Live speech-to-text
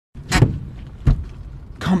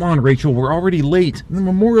Come on, Rachel, we're already late. The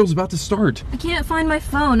memorial's about to start. I can't find my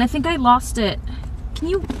phone. I think I lost it. Can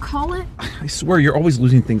you call it? I swear, you're always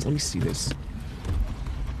losing things. Let me see this.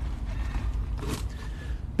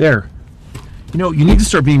 There. You know, you need to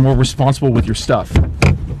start being more responsible with your stuff.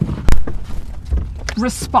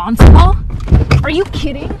 Responsible? Are you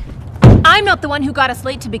kidding? I'm not the one who got us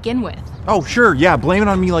late to begin with. Oh, sure, yeah, blame it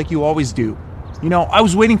on me like you always do. You know, I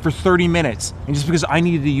was waiting for 30 minutes, and just because I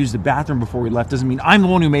needed to use the bathroom before we left doesn't mean I'm the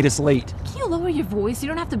one who made us late. Can you lower your voice? You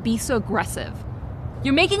don't have to be so aggressive.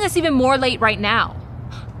 You're making us even more late right now.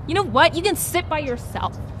 You know what? You can sit by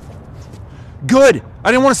yourself. Good! I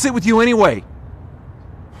didn't want to sit with you anyway.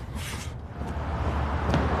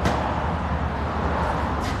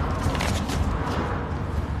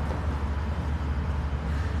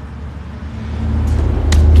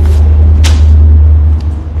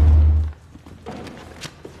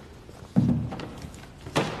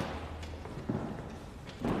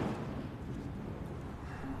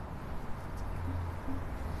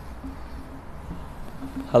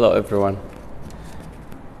 Hello everyone.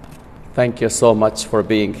 Thank you so much for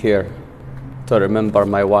being here to remember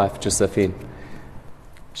my wife Josephine.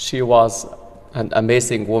 She was an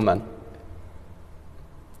amazing woman,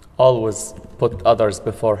 always put others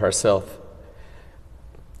before herself,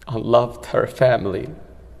 and loved her family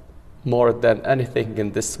more than anything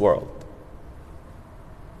in this world.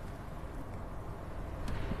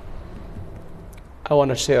 I want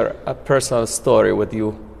to share a personal story with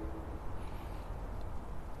you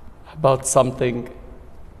about something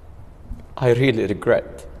I really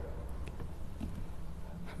regret.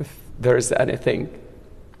 If there is anything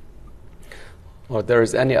or there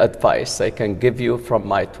is any advice I can give you from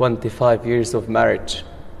my 25 years of marriage,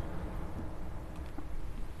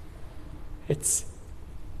 it's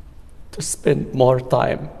to spend more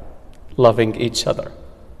time loving each other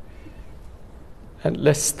and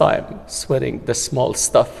less time sweating the small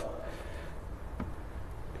stuff.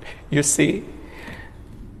 You see,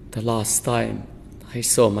 the last time I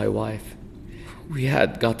saw my wife, we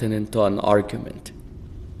had gotten into an argument.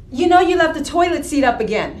 You know you left the toilet seat up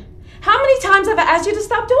again. How many times have I asked you to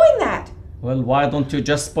stop doing that? Well, why don't you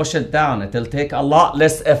just push it down? It'll take a lot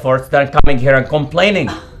less effort than coming here and complaining.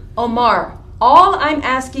 Omar, all I'm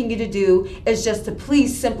asking you to do is just to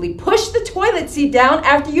please simply push the toilet seat down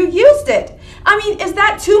after you used it. I mean, is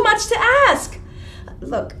that too much to ask?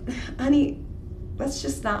 Look, honey, let's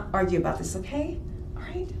just not argue about this, okay? All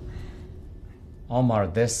right? Omar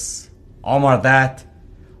this, Omar that.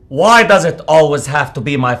 Why does it always have to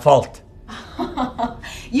be my fault?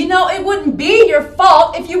 You know, it wouldn't be your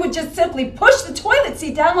fault if you would just simply push the toilet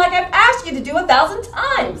seat down like I've asked you to do 1,000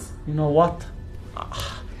 times. You know what?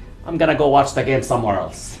 I'm gonna go watch the game somewhere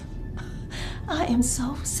else. I am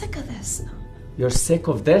so sick of this. You're sick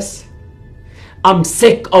of this? I'm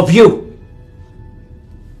sick of you!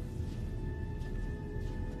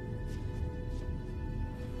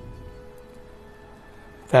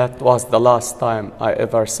 That was the last time I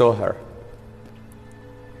ever saw her.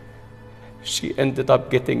 She ended up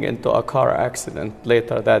getting into a car accident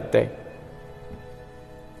later that day.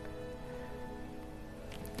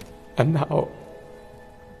 And now,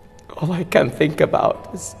 all I can think about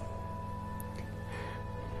is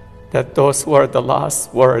that those were the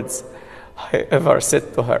last words I ever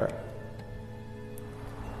said to her.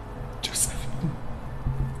 Josephine,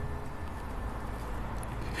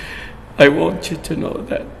 I want you to know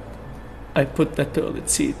that I put the toilet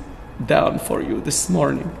seat down for you this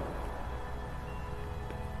morning.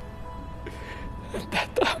 And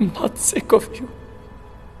that I'm not sick of you.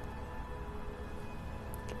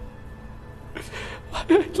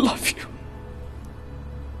 I love you.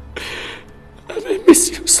 And I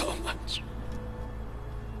miss you so much.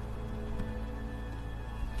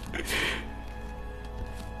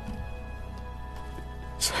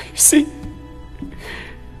 So you see,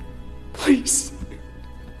 please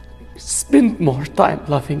spend more time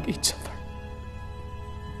loving each other.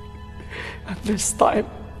 And this time,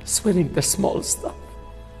 sweating the small stuff.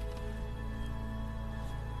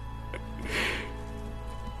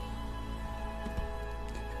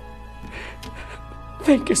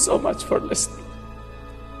 Thank you so much for listening.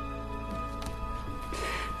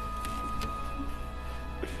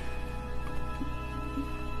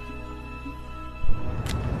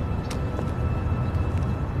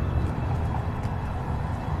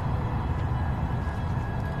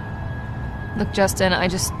 Look, Justin, I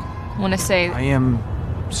just want to say... I am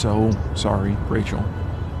so sorry, Rachel.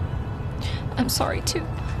 I'm sorry, too.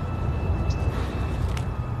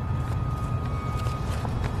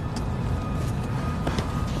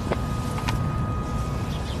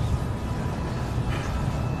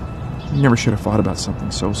 I never should have thought about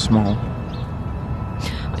something so small.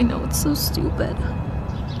 I know, it's so stupid.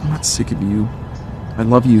 I'm not sick of you. I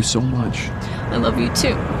love you so much. I love you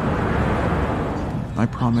too. I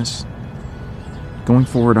promise. Going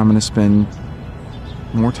forward, I'm going to spend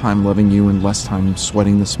more time loving you and less time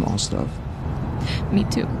sweating the small stuff. Me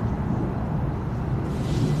too.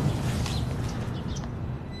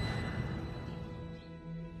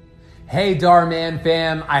 Hey Darman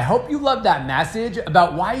fam, I hope you loved that message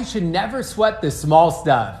about why you should never sweat the small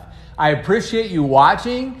stuff. I appreciate you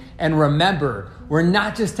watching, and remember, we're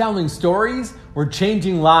not just telling stories, we're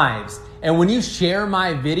changing lives. And when you share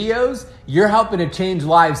my videos, you're helping to change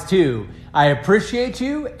lives too. I appreciate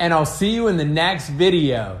you, and I'll see you in the next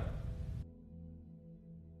video.